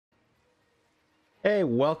Hey,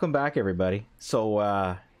 welcome back, everybody.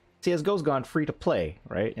 So, CSGO's gone free to play,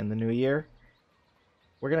 right, in the new year.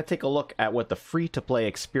 We're gonna take a look at what the free to play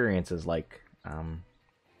experience is like.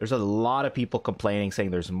 There's a lot of people complaining,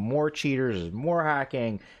 saying there's more cheaters, there's more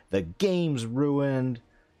hacking, the game's ruined.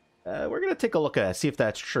 We're gonna take a look at it, see if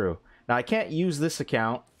that's true. Now, I can't use this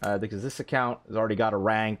account because this account has already got a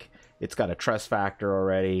rank. It's got a trust factor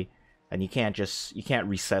already. And you can't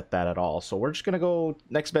reset that at all. So we're just gonna go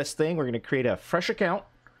next best thing. We're gonna create a fresh account.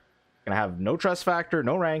 Gonna have no trust factor,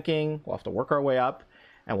 no ranking. We'll have to work our way up,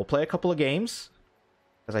 and we'll play a couple of games,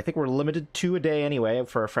 because I think we're limited to a day anyway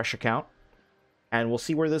for a fresh account. And we'll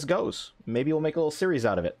see where this goes. Maybe we'll make a little series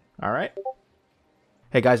out of it. All right.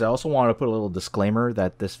 Hey guys, I also want to put a little disclaimer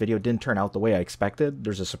that this video didn't turn out the way I expected.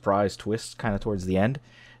 There's a surprise twist kind of towards the end.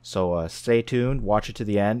 So stay tuned, watch it to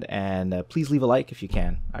the end, and please leave a like if you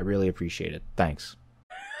can. I really appreciate it. Thanks.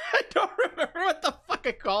 I don't remember what the fuck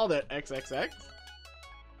I called it. XXX?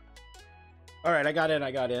 Alright, I got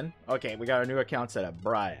in. Okay, we got our new account set up.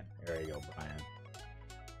 Brian. There you go, Brian.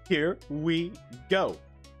 Here we go.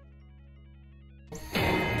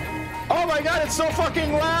 Oh my god, it's so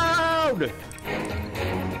fucking loud!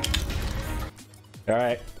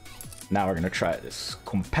 Alright, now we're gonna try this.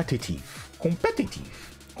 Competitive.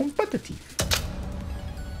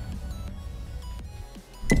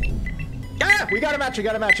 Yeah, we got a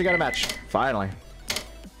match. Finally.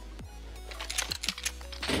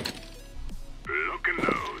 Lock and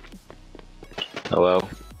load.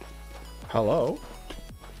 Hello?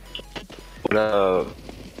 What up?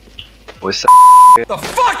 What's The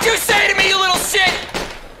fuck you say to me, you little shit!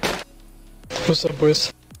 What's up,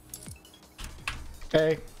 boys?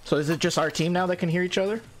 Hey, so is it just our team now that can hear each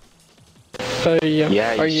other? Yeah.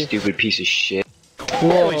 Yeah, Are you stupid piece of shit.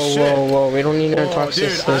 Whoa, whoa, we don't need no Dude,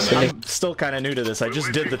 toxicity. I'm still kind of new to this. I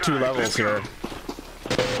just did the 2 levels here.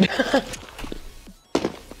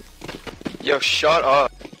 Yo, shut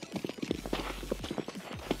up.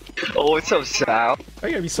 Oh, what's up, Sal? Why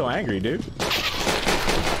you gotta be so angry, dude?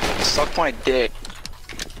 Suck my dick.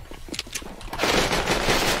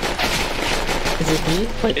 Is it me?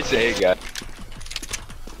 Like, It's a guy.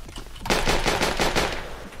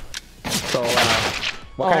 So,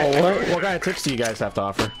 what kind of tips do you guys have to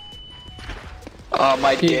offer?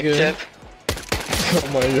 My dick good? tip. oh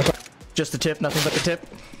my god. Just the tip, nothing but the tip?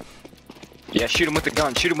 Yeah, shoot him with the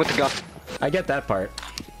gun. I get that part.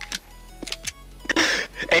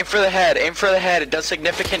 Aim for the head. It does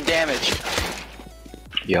significant damage.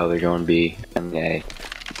 Yo, they're going B and A.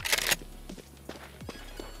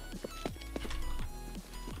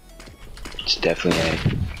 It's definitely A.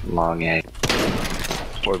 Long A.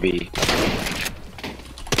 Or B.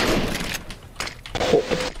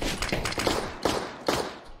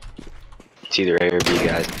 It's either A or B,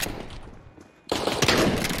 guys.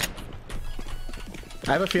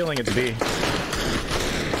 I have a feeling it's B.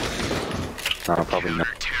 No, probably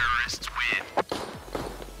not.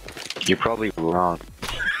 You're probably wrong.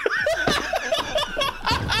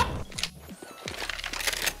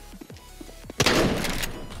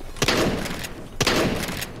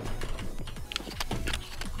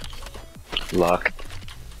 Luck.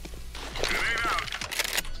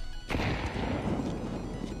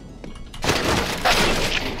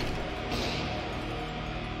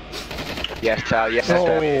 Yes, Sal, yes, Sal.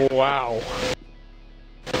 Oh, wow.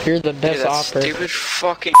 You're the best offer. Stupid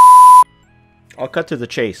fucking. I'll cut to the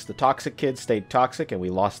chase. The toxic kid stayed toxic and we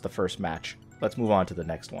lost the first match. Let's move on to the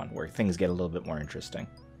next one where things get a little bit more interesting.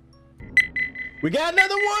 We got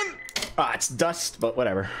another one! Ah, it's dust, but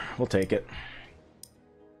whatever. We'll take it.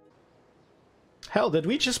 Hell, did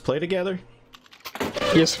we just play together?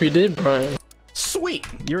 Yes, we did, Brian. Sweet!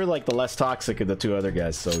 You're like the less toxic of the 2 other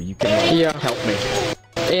guys, so you can help me.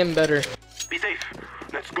 And better. Be safe.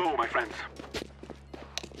 Let's go, my friends.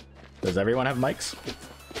 Does everyone have mics?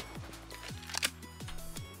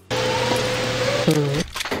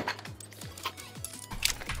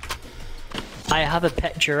 I have a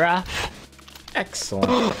pet giraffe.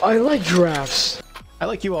 Excellent. I like giraffes. I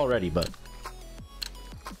like you already, but...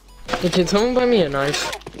 Hey, can someone buy me a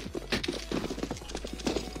knife?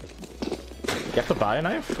 You have to buy a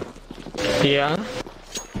knife? Yeah.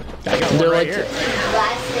 I got one They're right like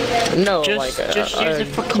here. No, Just use a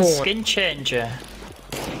fucking skin changer.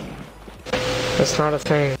 That's not a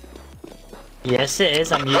thing. Yes, it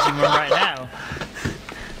is. I'm using one right now.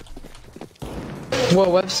 What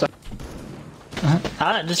website?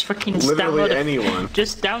 Just fucking Literally download anyone.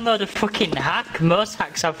 Just download a fucking hack. Most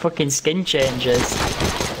hacks have fucking skin changers.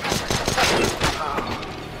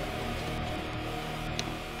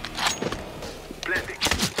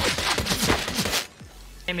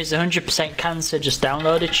 Game is 100% cancer. Just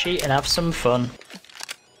download a cheat and have some fun.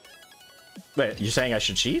 Wait, you're saying I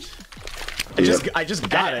should cheat? Yep. I just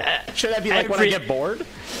got it. Should that be like when I get bored?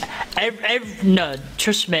 No,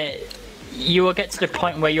 trust me. You will get to the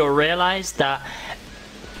point where you'll realize that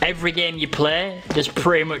every game you play, there's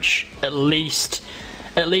pretty much at least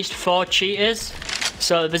 4 cheaters.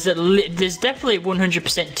 So there's definitely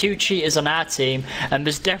 100% 2 cheaters on our team, and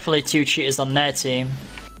there's definitely 2 cheaters on their team.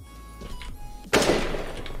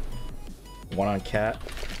 One on cat.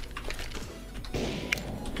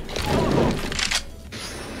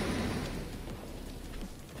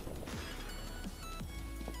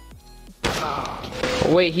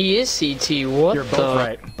 Wait, he is CT. What You're the? both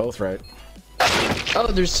right. Both right. Oh,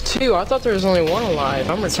 there's 2. I thought there was only 1 alive.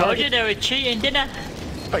 I'm Told you retarded. they were cheating, didn't I?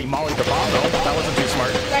 Oh, you mollied the bomb though. That wasn't too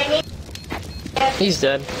smart. He's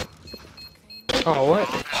dead. Oh, what?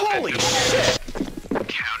 Holy shit!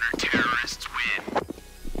 Counter-terrorists win.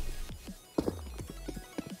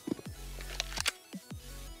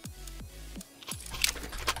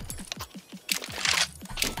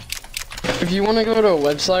 If you want to go to a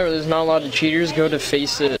website where there's not a lot of cheaters, go to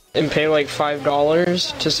Faceit and pay like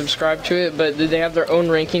 $5 to subscribe to it. But they have their own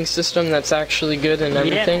ranking system that's actually good and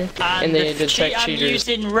everything, Yeah, and they the detect cheat cheaters.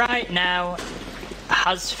 I'm using right now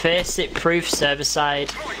has Faceit proof server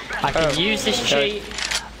side. I can use this cheat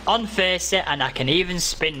on Faceit, and I can even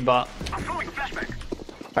spin bot. I'm throwing a flashback.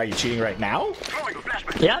 Are you cheating right now? Throwing a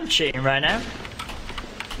flashback. Yeah, I'm cheating right now.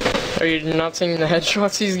 Are you not seeing the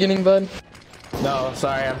headshots he's getting, bud? No,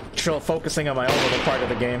 sorry. I'm still focusing on my own little part of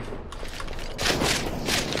the game.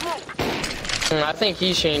 I think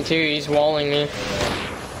he's cheating too. He's walling me.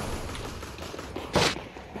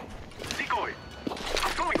 Decoy. I'm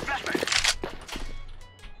throwing a flashback.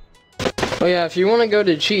 Oh yeah, if you want to go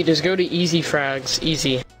to cheat, just go to Easy Frags.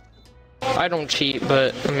 Easy. I don't cheat,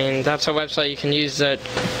 but I mean that's a website you can use that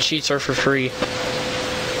cheats are for free.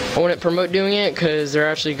 I wouldn't promote doing it because they're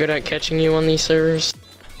actually good at catching you on these servers.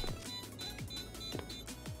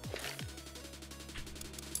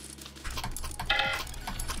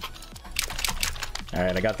 All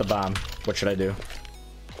right, I got the bomb. What should I do?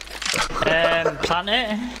 Plant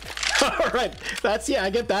it. All right, I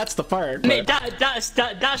get that's the part. I mean, but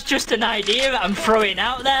that's just an idea that I'm throwing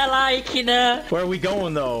out there, like, you know. where are we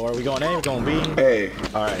going though? Are we going A? Are we going B? Hey,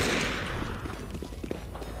 All right.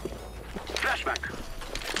 Flashback.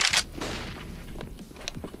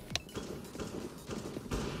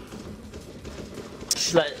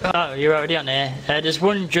 It's like, oh, you're already on there. There's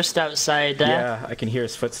one just outside there. Yeah, I can hear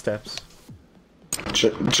his footsteps.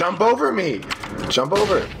 jump over me. Jump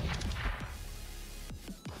over.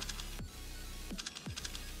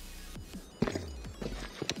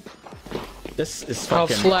 This is I'll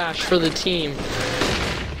fucking flash for the team.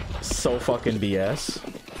 so fucking BS.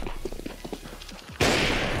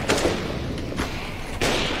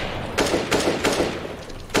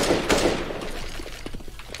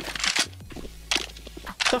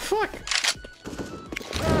 The fuck?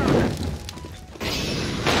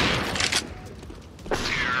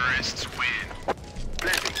 Terrorists win.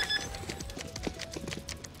 Planting.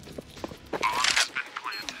 Bomb has been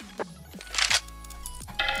planted.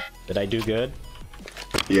 Did I do good?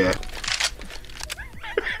 Yeah.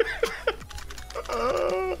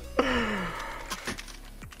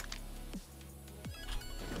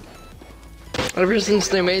 Ever since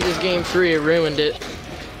they made this game free, it ruined it.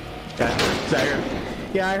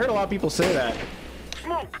 Yeah, I heard a lot of people say that.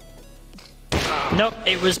 Smoke. Nope,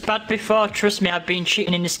 it was bad before. Trust me, I've been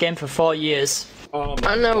cheating in this game for 4 years.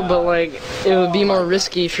 I know, but like, it would be more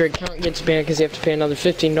risky if your account gets banned because you have to pay another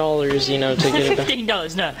 $15, you know, to get it back.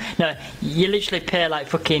 $15? No. You literally pay like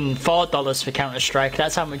fucking $4 for Counter-Strike.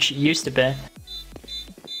 That's how much it used to be.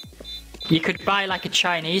 You could buy like a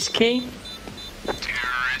Chinese key.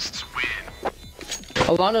 Terrorists win.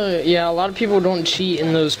 A lot of people don't cheat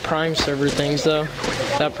in those Prime server things though.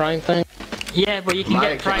 That Prime thing. Yeah, but you can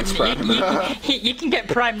My get Prime. account's Prime. You can get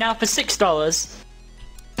Prime now for $6.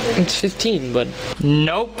 It's 15, but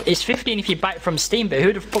Nope, it's 15 if you buy it from Steam. But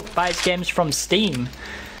who the fuck buys games from Steam?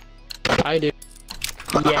 I do.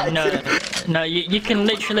 Yeah, no. You can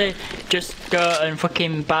literally just go and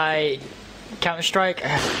fucking buy Counter-Strike.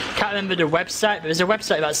 Can't remember the website, but there's a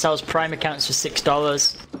website that sells Prime accounts for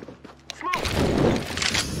 $6.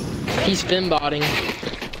 He's spin botting.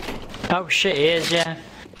 Oh shit, he is, yeah.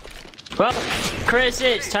 Well, crazy,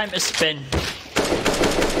 it's time to spin.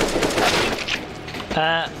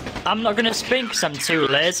 I'm not gonna spin because I'm too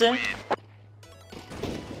lazy.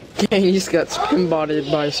 Yeah, he just got spin botted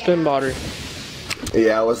by a spin botter.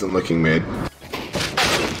 Yeah, I wasn't looking mid.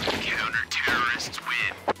 Counter-terrorists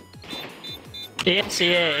win.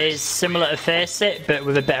 EXEA is similar to Faceit, but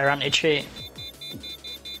with a better anti-cheat.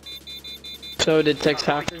 So did Tex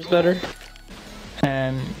Hackers better?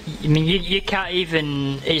 I mean, you can't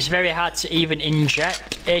even. It's very hard to even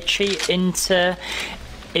inject a cheat into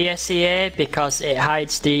ESEA because it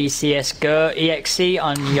hides the CSGO exe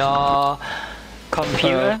on your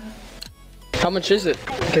computer. How much is it?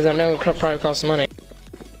 Because I know it probably costs money.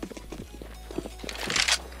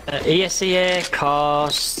 ESEA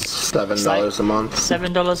costs $7 a month.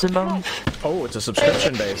 $7 a month. Oh, it's a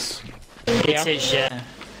subscription base. It is, yeah.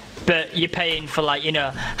 But you're paying for, like, you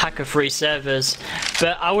know, hacker-free servers.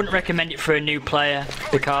 But I wouldn't recommend it for a new player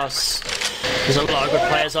because there's a lot of good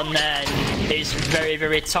players on there and it's very,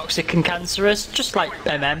 very toxic and cancerous, just like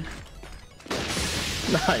MM.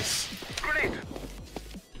 Nice.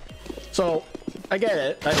 So, I get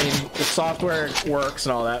it. I mean, the software works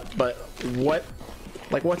and all that, but what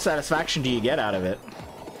satisfaction do you get out of it?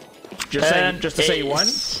 Just to say you won?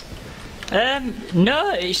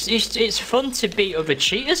 No, it's fun to beat other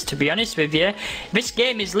cheaters, to be honest with you. This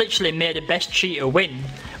game is literally made the best cheater win.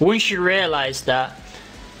 Once you realise that,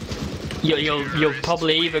 you'll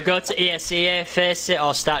probably either go to ESEA, face it,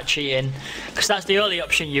 or start cheating. Because that's the only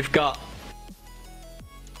option you've got.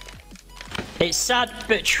 It's sad,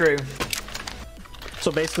 but true.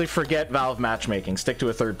 So basically forget Valve matchmaking, stick to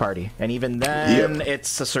a third party. And even then,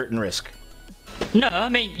 it's a certain risk. No, I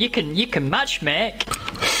mean, you can matchmake.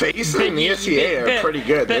 FaZe and ESEA are pretty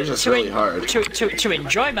good, they're just really hard. To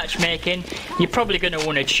enjoy matchmaking, you're probably going to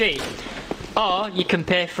want to cheat. Or you can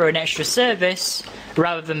pay for an extra service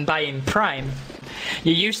rather than buying Prime.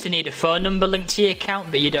 You used to need a phone number linked to your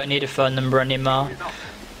account, but you don't need a phone number anymore.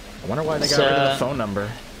 I wonder why they got rid of the phone number.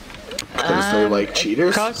 Because they're like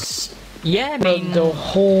cheaters? Cause, yeah, I mean... The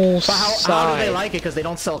whole But how do they like it? Because they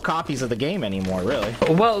don't sell copies of the game anymore, really.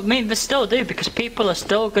 Well, I mean, they still do, because people are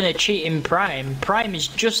still going to cheat in Prime. Prime is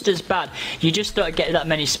just as bad. You just don't get that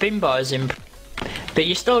many spin bars in Prime. But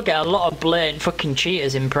you still get a lot of blatant fucking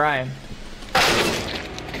cheaters in Prime.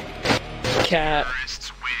 Cat.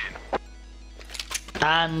 Terrorists win.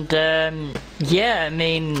 And, yeah, I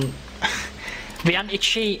mean... the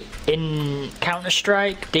anti-cheat in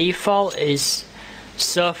Counter-Strike default is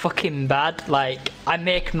so fucking bad. Like, I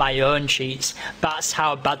make my own cheats. That's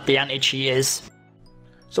how bad the anti-cheat is.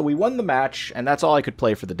 So we won the match, and that's all I could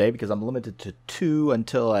play for the day because I'm limited to 2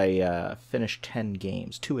 until I finish 10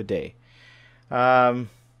 games, 2 a day.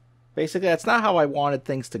 Basically, that's not how I wanted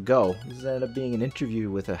things to go. This ended up being an interview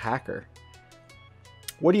with a hacker.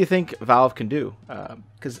 What do you think Valve can do?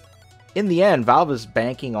 Because in the end, Valve is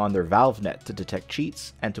banking on their ValveNet to detect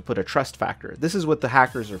cheats and to put a trust factor. This is what the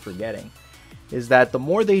hackers are forgetting, is that the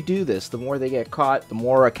more they do this, the more they get caught, the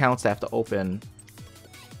more accounts they have to open,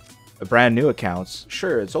 brand new accounts.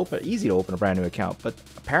 Sure, it's easy to open a brand new account, but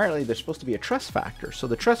apparently there's supposed to be a trust factor. So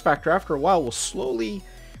the trust factor, after a while, will slowly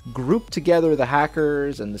group together the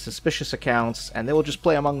hackers and the suspicious accounts, and they will just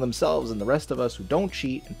play among themselves, and the rest of us who don't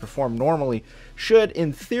cheat and perform normally should,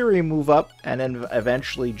 in theory, move up and then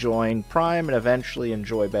eventually join Prime and eventually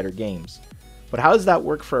enjoy better games. But how does that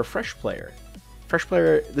work for a fresh player? Fresh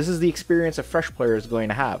player, this is the experience a fresh player is going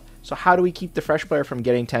to have. So how do we keep the fresh player from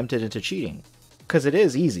getting tempted into cheating? Because it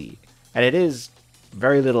is easy, and it is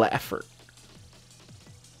very little effort.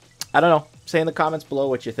 I don't know. Say in the comments below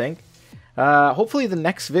what you think. Hopefully the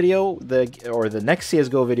next video, the next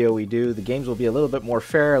CSGO video we do, the games will be a little bit more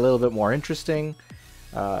fair, a little bit more interesting.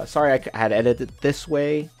 Sorry I had edited it this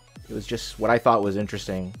way. It was just what I thought was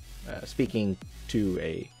interesting, speaking to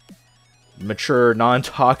a mature,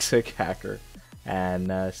 non-toxic hacker,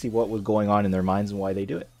 and see what was going on in their minds and why they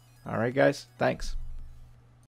do it. Alright guys, thanks.